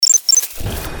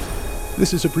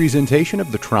This is a presentation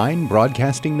of the Trine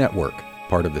Broadcasting Network,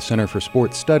 part of the Center for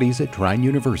Sports Studies at Trine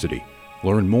University.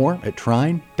 Learn more at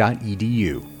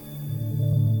trine.edu.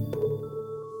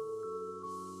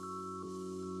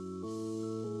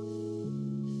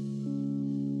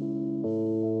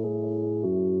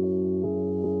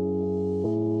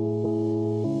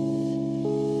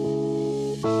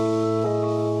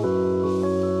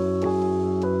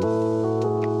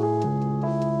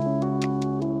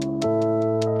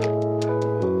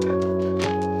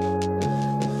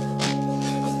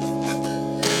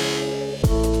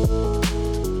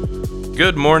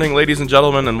 Good morning, ladies and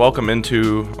gentlemen, and welcome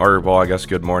into,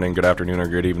 good morning, good afternoon, or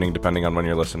good evening, depending on when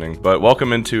you're listening. But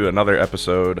welcome into another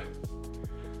episode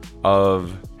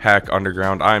of Hack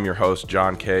Underground. I am your host,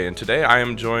 John Kay, and today I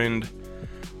am joined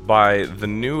by the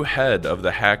new head of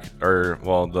the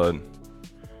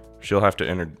she'll have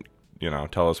to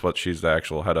tell us what she's the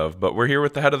actual head of. But we're here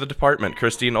with the head of the department,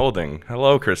 Christine Olding.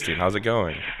 Hello, Christine. How's it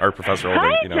going? Or Professor Olding.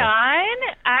 Hi, John.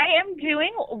 I am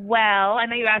doing well. I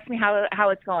know you asked me how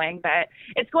it's going, but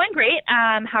it's going great.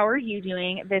 How are you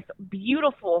doing this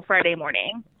beautiful Friday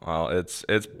morning? Well, it's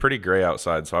pretty gray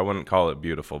outside, so I wouldn't call it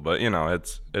beautiful, but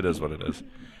it is what it is.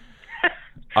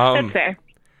 That's fair.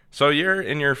 So you're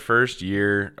in your first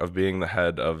year of being the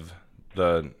head of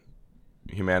the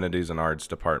Humanities and Arts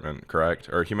Department, correct?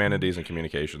 Or Humanities and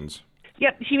Communications?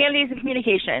 Yep, Humanities and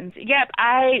Communications. Yep,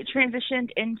 I transitioned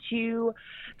into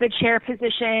the chair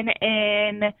position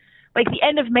in the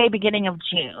end of May, beginning of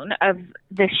June of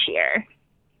this year.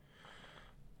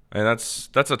 And that's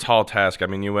a tall task. I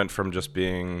mean, you went from just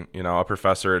being, a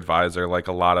professor advisor like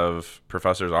a lot of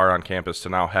professors are on campus to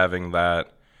now having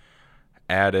that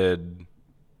added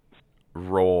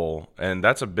role. And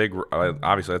that's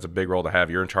obviously that's a big role to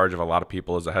have. You're in charge of a lot of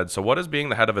people as a head. So what does being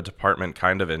the head of a department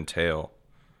kind of entail?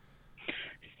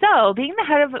 So being the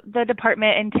head of the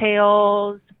department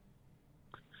entails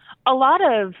a lot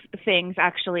of things,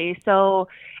 actually. So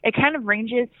it kind of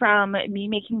ranges from me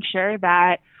making sure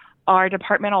that our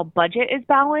departmental budget is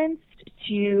balanced,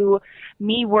 to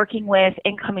me working with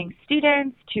incoming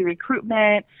students, to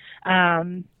recruitment,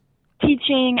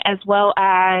 teaching, as well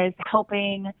as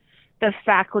helping the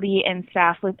faculty and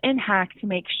staff within HAC to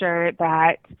make sure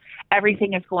that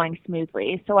everything is going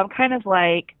smoothly. So I'm kind of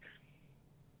like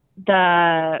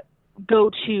the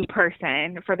go-to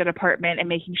person for the department and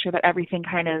making sure that everything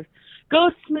kind of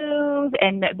goes smooth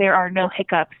and there are no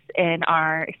hiccups in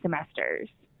our semesters.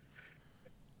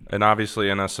 And obviously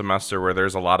in a semester where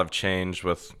there's a lot of change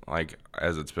with,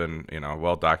 as it's been,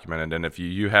 well documented, and if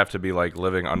you have to be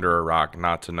living under a rock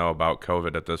not to know about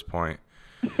COVID at this point.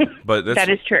 But that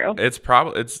is true.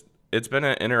 It's been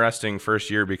an interesting first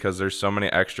year because there's so many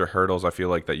extra hurdles I feel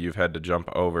like that you've had to jump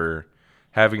over,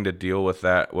 having to deal with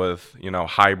that with,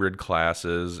 hybrid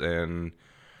classes and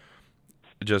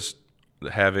just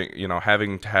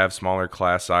having to have smaller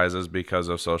class sizes because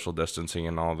of social distancing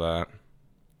and all that.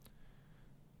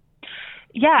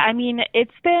 Yeah, I mean,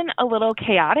 it's been a little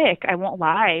chaotic, I won't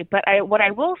lie, but what I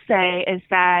will say is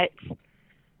that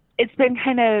it's been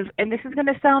kind of, and this is going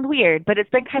to sound weird, but it's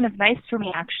been kind of nice for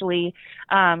me actually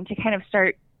to kind of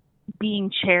start being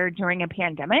chair during a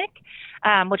pandemic,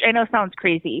 which I know sounds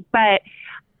crazy, but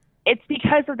it's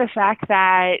because of the fact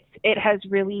that it has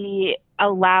really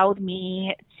allowed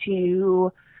me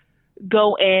to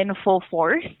go in full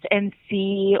force and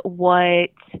see what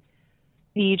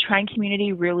the Trine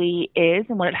community really is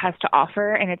and what it has to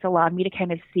offer. And it's allowed me to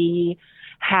kind of see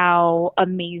how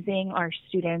amazing our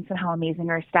students and how amazing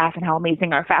our staff and how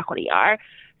amazing our faculty are.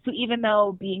 So even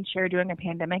though being chair during a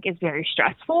pandemic is very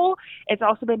stressful, it's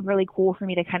also been really cool for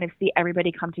me to kind of see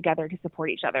everybody come together to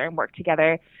support each other and work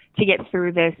together to get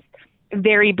through this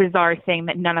very bizarre thing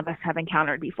that none of us have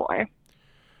encountered before.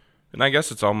 And I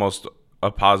guess it's almost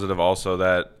a positive also,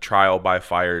 that trial by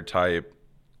fire type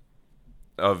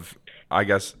of,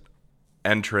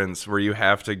 entrance where you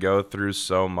have to go through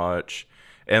so much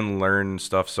and learn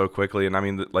stuff so quickly. And I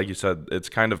mean, like you said, it's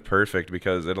kind of perfect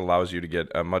because it allows you to get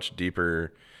a much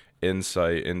deeper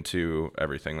insight into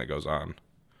everything that goes on.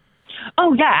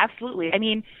 Oh, yeah, absolutely. I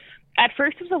mean, at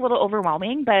first it was a little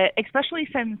overwhelming, but especially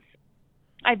since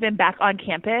I've been back on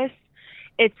campus,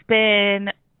 it's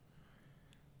been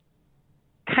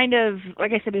kind of,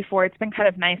 like I said before, it's been kind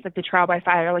of nice, the trial by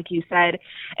fire, like you said,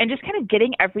 and just kind of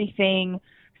getting everything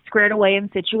squared away and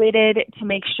situated to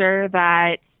make sure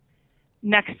that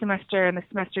next semester and the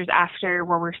semesters after,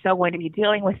 where we're still going to be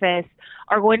dealing with this,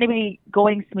 are going to be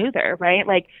going smoother, right?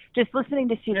 Just listening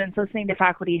to students, listening to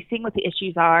faculty, seeing what the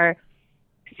issues are,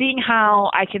 seeing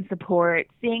how I can support,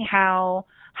 seeing how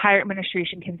higher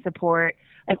administration can support,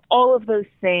 all of those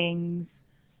things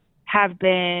have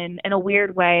been, in a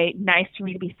weird way, nice for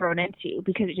me to be thrown into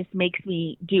because it just makes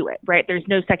me do it, right? There's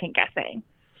no second guessing.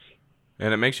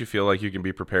 And it makes you feel like you can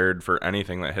be prepared for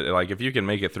anything that hit. Like, if you can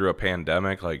make it through a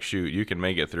pandemic, like, shoot, you can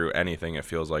make it through anything, it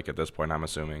feels like, at this point, I'm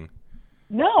assuming.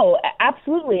 No,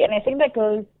 absolutely. And I think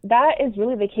that is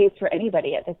really the case for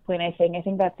anybody at this point, I think. I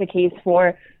think that's the case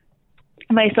for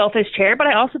myself as chair, but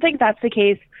I also think that's the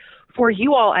case for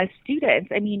you all as students.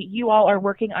 I mean, you all are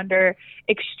working under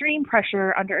extreme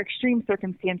pressure, under extreme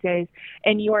circumstances,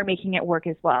 and you are making it work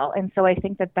as well. And so I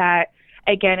think that,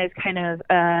 again, is kind of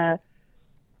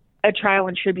a trial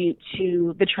and tribute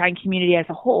to the Trine community as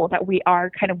a whole, that we are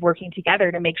kind of working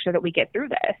together to make sure that we get through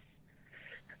this.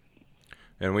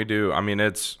 And we do. I mean,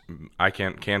 I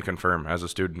can confirm as a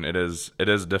student, it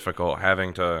is difficult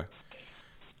having to,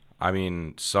 I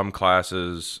mean, some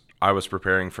classes I was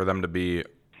preparing for them to be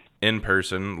in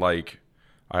person. Like,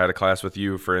 I had a class with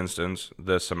you, for instance,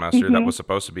 this semester that was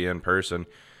supposed to be in person,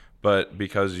 but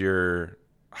because you're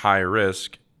high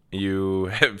risk, you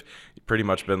have pretty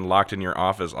much been locked in your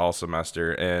office all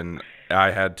semester, and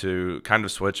I had to kind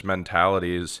of switch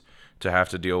mentalities to have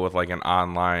to deal with like an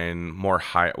online,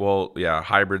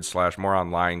 hybrid / more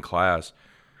online class,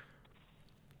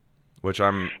 which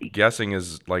I'm guessing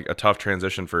is like a tough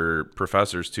transition for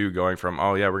professors too, going from,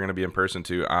 oh yeah, we're going to be in person,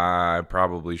 to I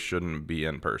probably shouldn't be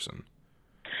in person.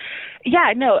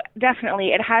 Yeah, no, definitely.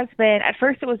 It has been, at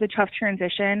first it was a tough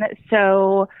transition.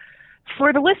 So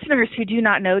for the listeners who do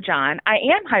not know John, I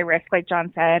am high risk, like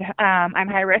John said. I'm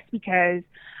high risk because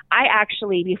I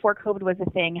actually, before COVID was a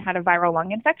thing, had a viral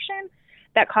lung infection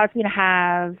that caused me to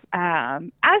have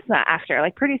asthma after,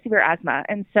 like pretty severe asthma.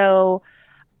 And so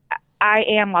I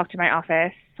am locked in my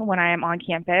office when I am on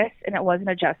campus, and it was an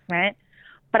adjustment.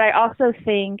 But I also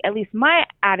think, at least my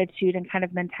attitude and kind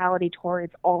of mentality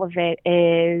towards all of it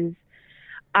is,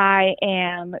 I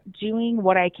am doing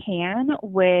what I can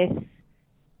with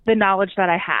the knowledge that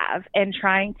I have and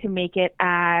trying to make it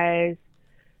as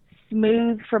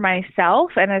smooth for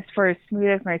myself and as smooth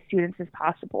as my students as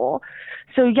possible.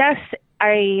 So yes,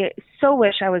 I so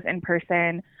wish I was in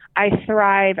person. I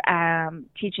thrive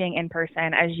teaching in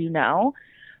person, as you know.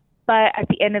 But at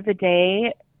the end of the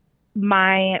day,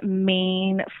 my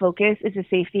main focus is the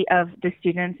safety of the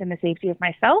students and the safety of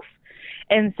myself.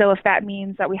 And so if that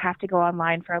means that we have to go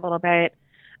online for a little bit,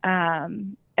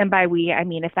 and by we, I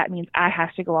mean if that means I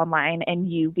have to go online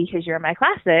and you, because you're in my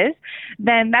classes,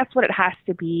 then that's what it has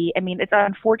to be. I mean, it's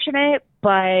unfortunate,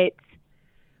 but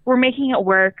we're making it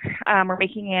work. We're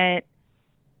making it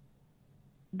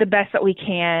the best that we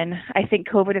can. I think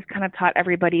COVID has kind of taught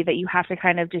everybody that you have to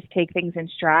kind of just take things in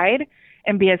stride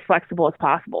and be as flexible as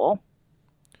possible.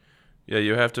 Yeah,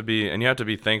 you have to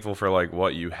be thankful for like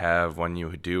what you have when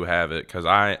you do have it. Because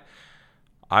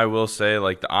I will say,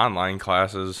 like, the online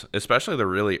classes, especially the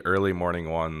really early morning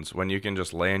ones, when you can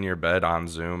just lay in your bed on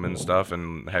Zoom and stuff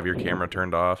and have your camera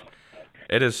turned off,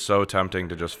 it is so tempting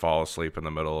to just fall asleep in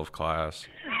the middle of class.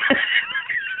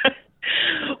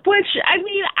 Which, I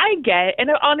mean, I get. And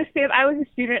honestly, if I was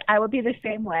a student, I would be the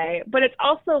same way. But it's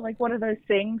also like one of those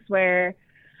things where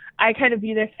I kind of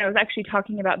view this, I was actually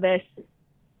talking about this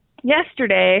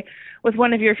yesterday with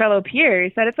one of your fellow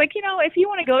peers, that it's like, you know, if you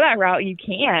want to go that route, you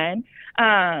can.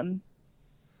 And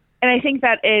I think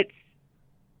that it's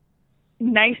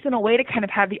nice in a way to kind of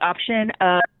have the option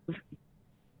of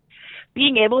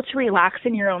being able to relax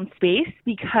in your own space,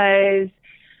 because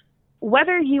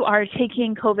whether you are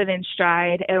taking COVID in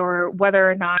stride or whether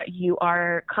or not you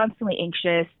are constantly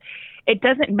anxious, it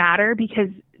doesn't matter, because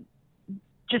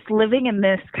just living in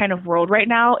this kind of world right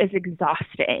now is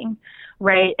exhausting,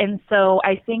 right? And so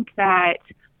I think that,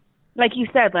 like you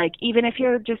said, like, even if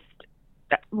you're just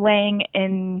laying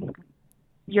in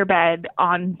your bed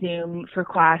on Zoom for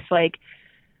class, like,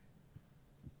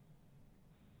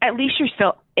 at least you're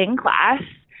still in class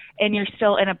and you're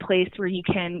still in a place where you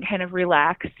can kind of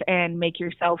relax and make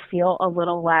yourself feel a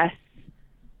little less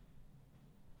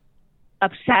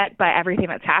upset by everything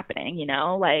that's happening, you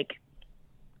know? Like,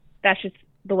 that's just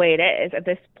the way it is at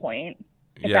this point,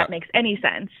 if that makes any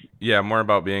sense. Yeah, more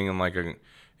about being in like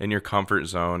in your comfort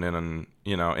zone, and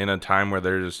in a time where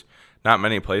there's not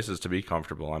many places to be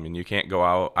comfortable. I mean, you can't go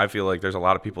out. I feel like there's a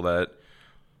lot of people that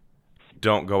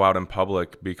don't go out in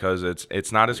public because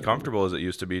it's not as comfortable as it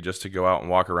used to be just to go out and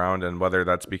walk around, and whether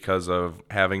that's because of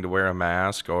having to wear a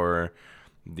mask or,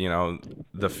 you know,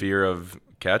 the fear of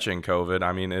catching COVID.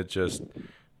 I mean, it's just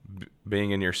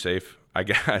being in your safe, I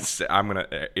guess I'm going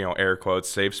to, air quotes,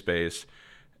 safe space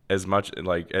as much,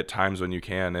 like, at times when you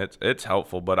can. It's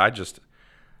helpful, but I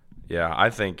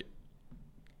think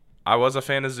I was a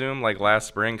fan of Zoom like last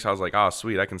spring, so I was like, oh,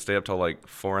 sweet, I can stay up till like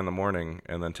 4 in the morning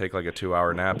and then take like a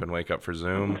 2-hour nap and wake up for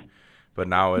Zoom. But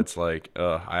now it's like,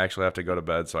 I actually have to go to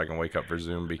bed so I can wake up for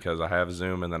Zoom because I have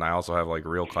Zoom, and then I also have like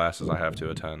real classes I have to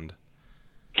attend.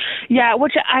 Yeah,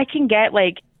 which I can get,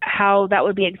 like, how that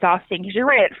would be exhausting, because you're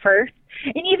right at first.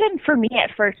 And even for me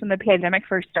at first, when the pandemic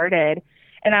first started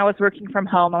and I was working from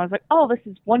home, I was like, oh, this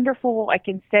is wonderful. I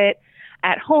can sit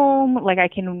at home, like I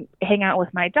can hang out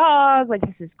with my dog, like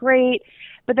this is great.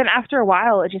 But then after a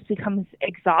while, it just becomes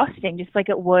exhausting, just like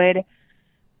it would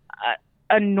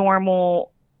a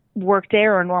normal work day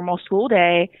or a normal school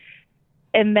day.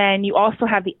 And then you also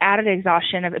have the added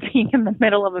exhaustion of it being in the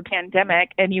middle of a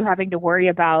pandemic and you having to worry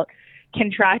about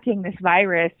contracting this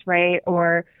virus, right?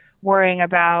 Or worrying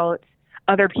about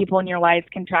other people in your life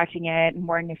contracting it, and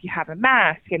worrying if you have a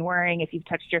mask, and worrying if you've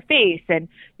touched your face, and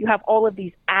you have all of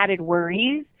these added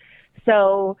worries.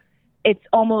 So it's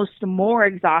almost more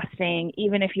exhausting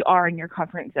even if you are in your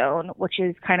comfort zone, which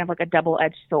is kind of like a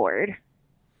double-edged sword.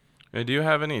 Hey, do you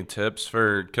have any tips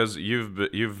for, because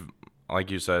you've like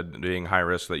you said, being high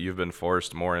risk, that you've been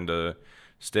forced more into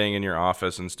staying in your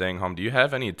office and staying home. Do you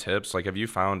have any tips? Like, have you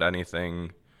found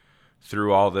anything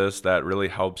through all this that really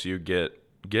helps you get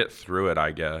through it,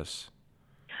 I guess?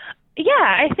 Yeah,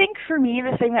 I think for me,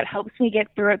 the thing that helps me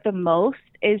get through it the most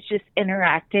is just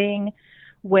interacting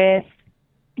with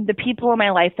the people in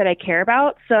my life that I care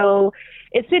about. So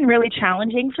it's been really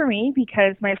challenging for me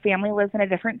because my family lives in a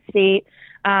different state.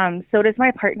 So does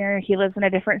my partner. He lives in a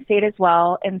different state as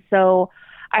well. And so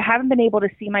I haven't been able to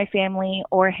see my family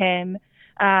or him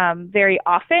very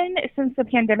often since the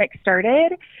pandemic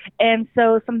started. And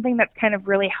so something that's kind of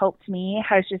really helped me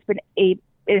has just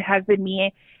been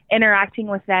me interacting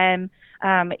with them,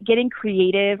 getting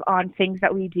creative on things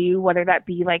that we do, whether that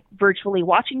be like virtually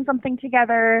watching something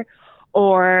together,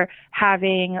 or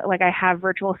having, like, I have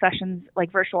virtual sessions,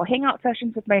 like virtual hangout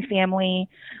sessions with my family.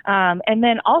 And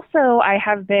then also I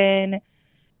have been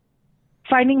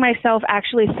finding myself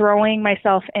actually throwing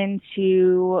myself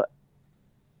into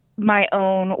my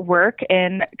own work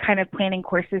and kind of planning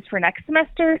courses for next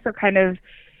semester. So kind of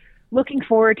looking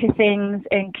forward to things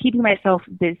and keeping myself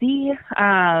busy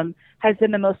has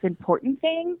been the most important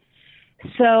thing.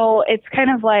 So it's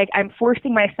kind of like I'm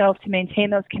forcing myself to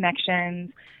maintain those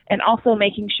connections and also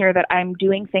making sure that I'm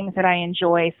doing things that I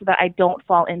enjoy so that I don't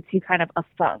fall into kind of a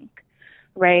funk,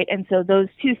 right? And so those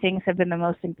two things have been the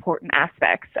most important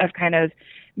aspects of kind of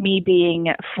me being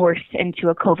forced into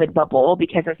a COVID bubble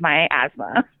because of my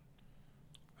asthma.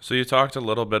 So you talked a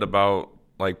little bit about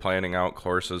like planning out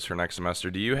courses for next semester.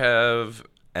 Do you have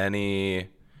any,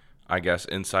 I guess,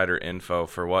 insider info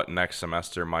for what next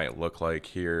semester might look like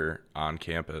here on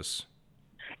campus?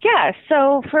 Yeah,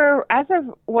 so as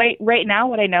of right now,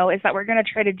 what I know is that we're going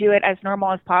to try to do it as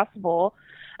normal as possible.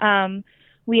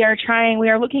 We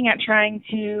are looking at trying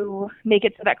to make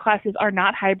it so that classes are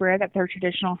not hybrid, that they're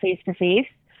traditional face-to-face.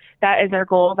 That is our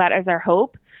goal. That is our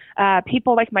hope.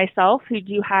 People like myself who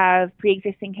do have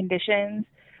pre-existing conditions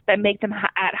that make them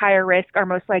at higher risk are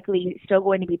most likely still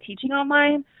going to be teaching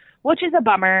online, which is a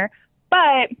bummer.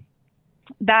 But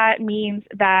that means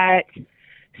that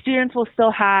students will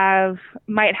still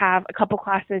might have a couple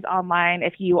classes online.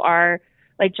 If you are,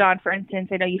 like John, for instance,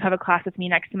 I know you have a class with me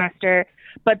next semester,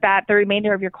 but that the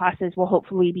remainder of your classes will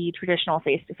hopefully be traditional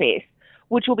face-to-face,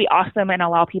 which will be awesome and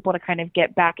allow people to kind of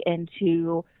get back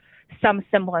into some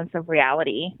semblance of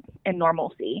reality and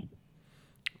normalcy.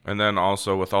 And then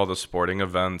also with all the sporting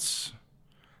events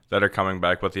that are coming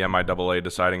back, with the MIAA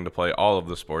deciding to play all of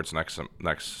the sports next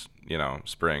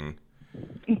spring,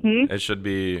 mm-hmm.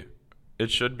 It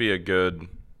should be a good.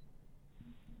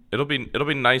 It'll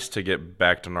be nice to get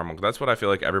back to normal. That's what I feel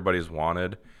like everybody's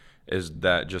wanted, is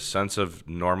that just sense of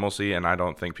normalcy. And I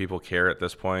don't think people care at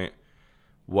this point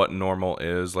what normal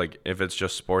is. Like, if it's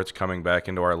just sports coming back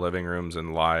into our living rooms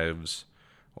and lives,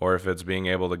 or if it's being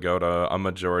able to go to a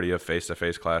majority of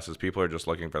face-to-face classes, people are just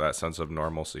looking for that sense of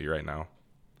normalcy right now.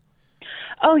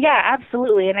 Oh, yeah,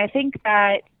 absolutely. And I think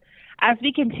that as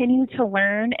we continue to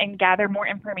learn and gather more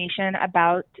information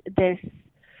about this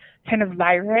kind of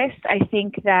virus, I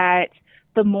think that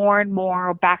the more and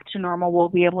more back to normal we'll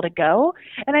be able to go.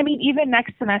 And I mean, even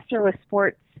next semester with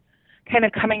sports kind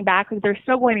of coming back, like, they're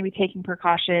still going to be taking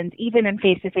precautions. Even in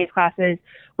face-to-face classes,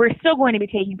 we're still going to be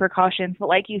taking precautions. But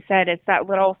like you said, it's that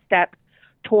little step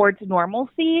towards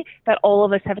normalcy that all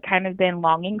of us have kind of been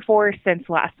longing for since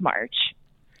last March.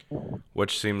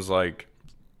 Which seems like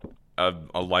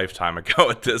a lifetime ago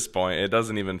at this point. It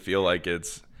doesn't even feel like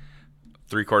it's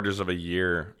 3/4 of a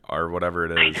year or whatever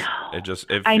it is.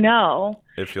 I know.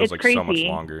 It feels like crazy. So much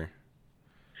longer.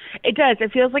 It does.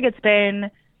 It feels like it's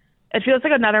been it feels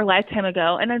like another lifetime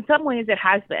ago. And in some ways it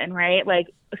has been, right? Like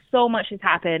so much has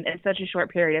happened in such a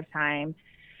short period of time.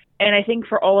 And I think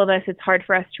for all of us, it's hard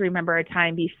for us to remember a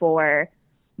time before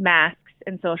masks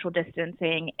and social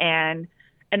distancing and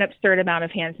an absurd amount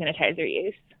of hand sanitizer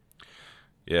use.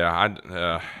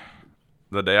 Yeah,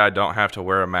 the day I don't have to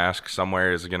wear a mask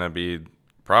somewhere is going to be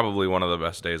probably one of the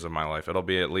best days of my life. It'll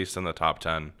be at least in the top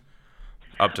 10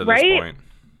 up to this point.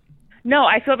 No,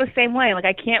 I feel the same way. Like,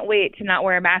 I can't wait to not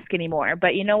wear a mask anymore.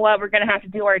 But you know what? We're going to have to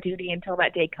do our duty until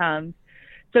that day comes.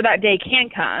 So that day can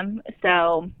come.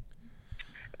 So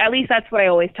at least that's what I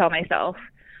always tell myself.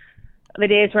 The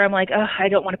days where I'm like, oh, I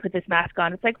don't want to put this mask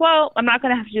on. It's like, well, I'm not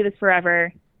going to have to do this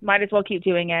forever. Might as well keep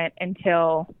doing it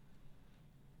until,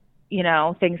 you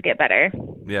know, things get better.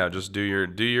 Yeah, just do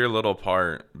your little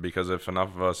part, because if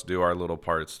enough of us do our little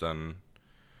parts, then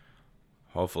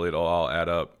hopefully it'll all add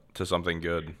up to something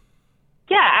good.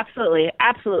 Yeah, absolutely.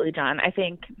 Absolutely, John. I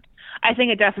think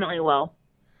it definitely will.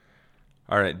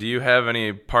 All right. Do you have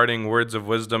any parting words of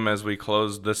wisdom as we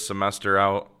close this semester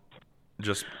out,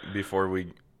 just before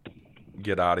we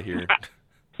get out of here?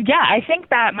 Yeah, I think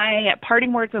that my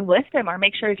parting words of wisdom are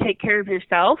make sure to take care of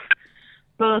yourself,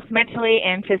 both mentally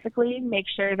and physically. Make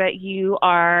sure that you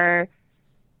are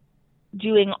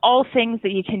doing all things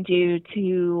that you can do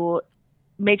to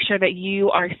make sure that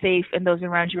you are safe and those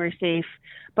around you are safe,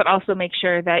 but also make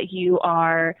sure that you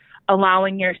are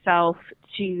allowing yourself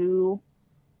to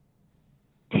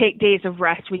take days of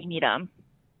rest when you need them.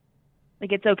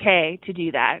 Like, it's okay to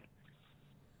do that.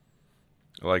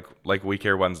 Like We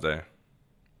Care Wednesday.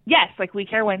 Yes, like We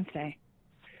Care Wednesday.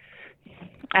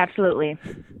 Absolutely.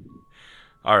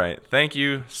 All right. Thank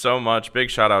you so much. Big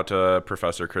shout out to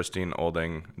Professor Christine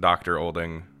Olding, Dr.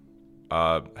 Olding,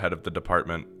 head of the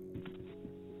department.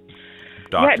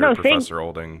 Professor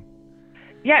Olding.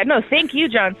 Yeah, no, thank you,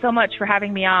 John, so much for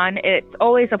having me on. It's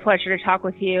always a pleasure to talk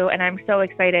with you, and I'm so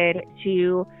excited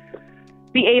to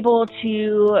be able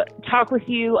to talk with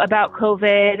you about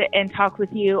COVID and talk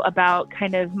with you about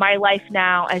kind of my life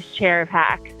now as chair of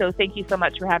HAC. So thank you so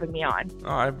much for having me on.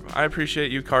 Oh, I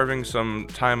appreciate you carving some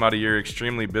time out of your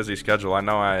extremely busy schedule. I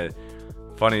know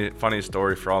funny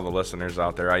story for all the listeners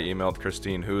out there. I emailed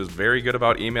Christine, who is very good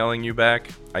about emailing you back.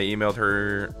 I emailed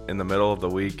her in the middle of the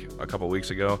week, a couple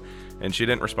weeks ago, and she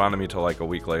didn't respond to me till like a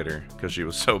week later because she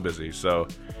was so busy. So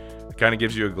it kind of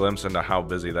gives you a glimpse into how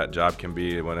busy that job can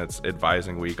be when it's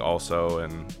advising week also,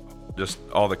 and just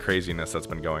all the craziness that's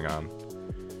been going on.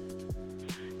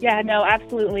 Yeah, no,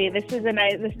 absolutely. This has been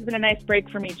a nice break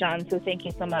for me, John. So thank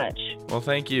you so much. Well,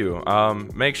 thank you.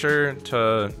 Make sure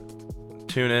to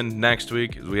tune in next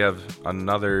week. We have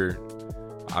another,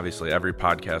 obviously every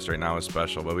podcast right now is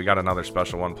special, but we got another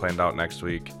special one planned out next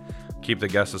week. Keep the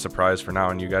guests a surprise for now,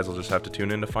 and you guys will just have to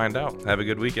tune in to find out. Have a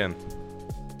good weekend.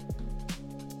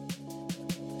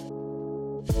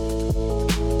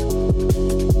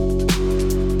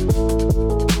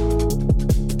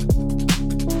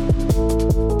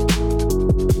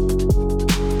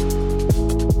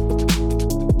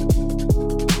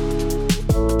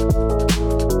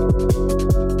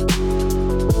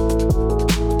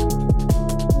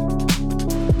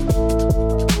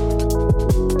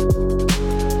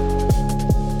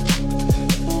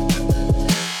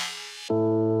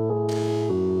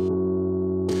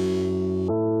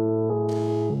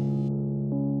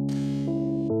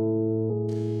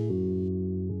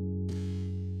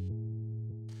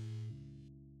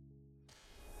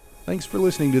 Thanks for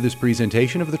listening to this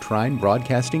presentation of the Trine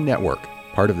Broadcasting Network,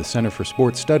 part of the Center for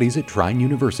Sports Studies at Trine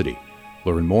University.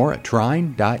 Learn more at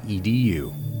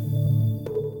trine.edu.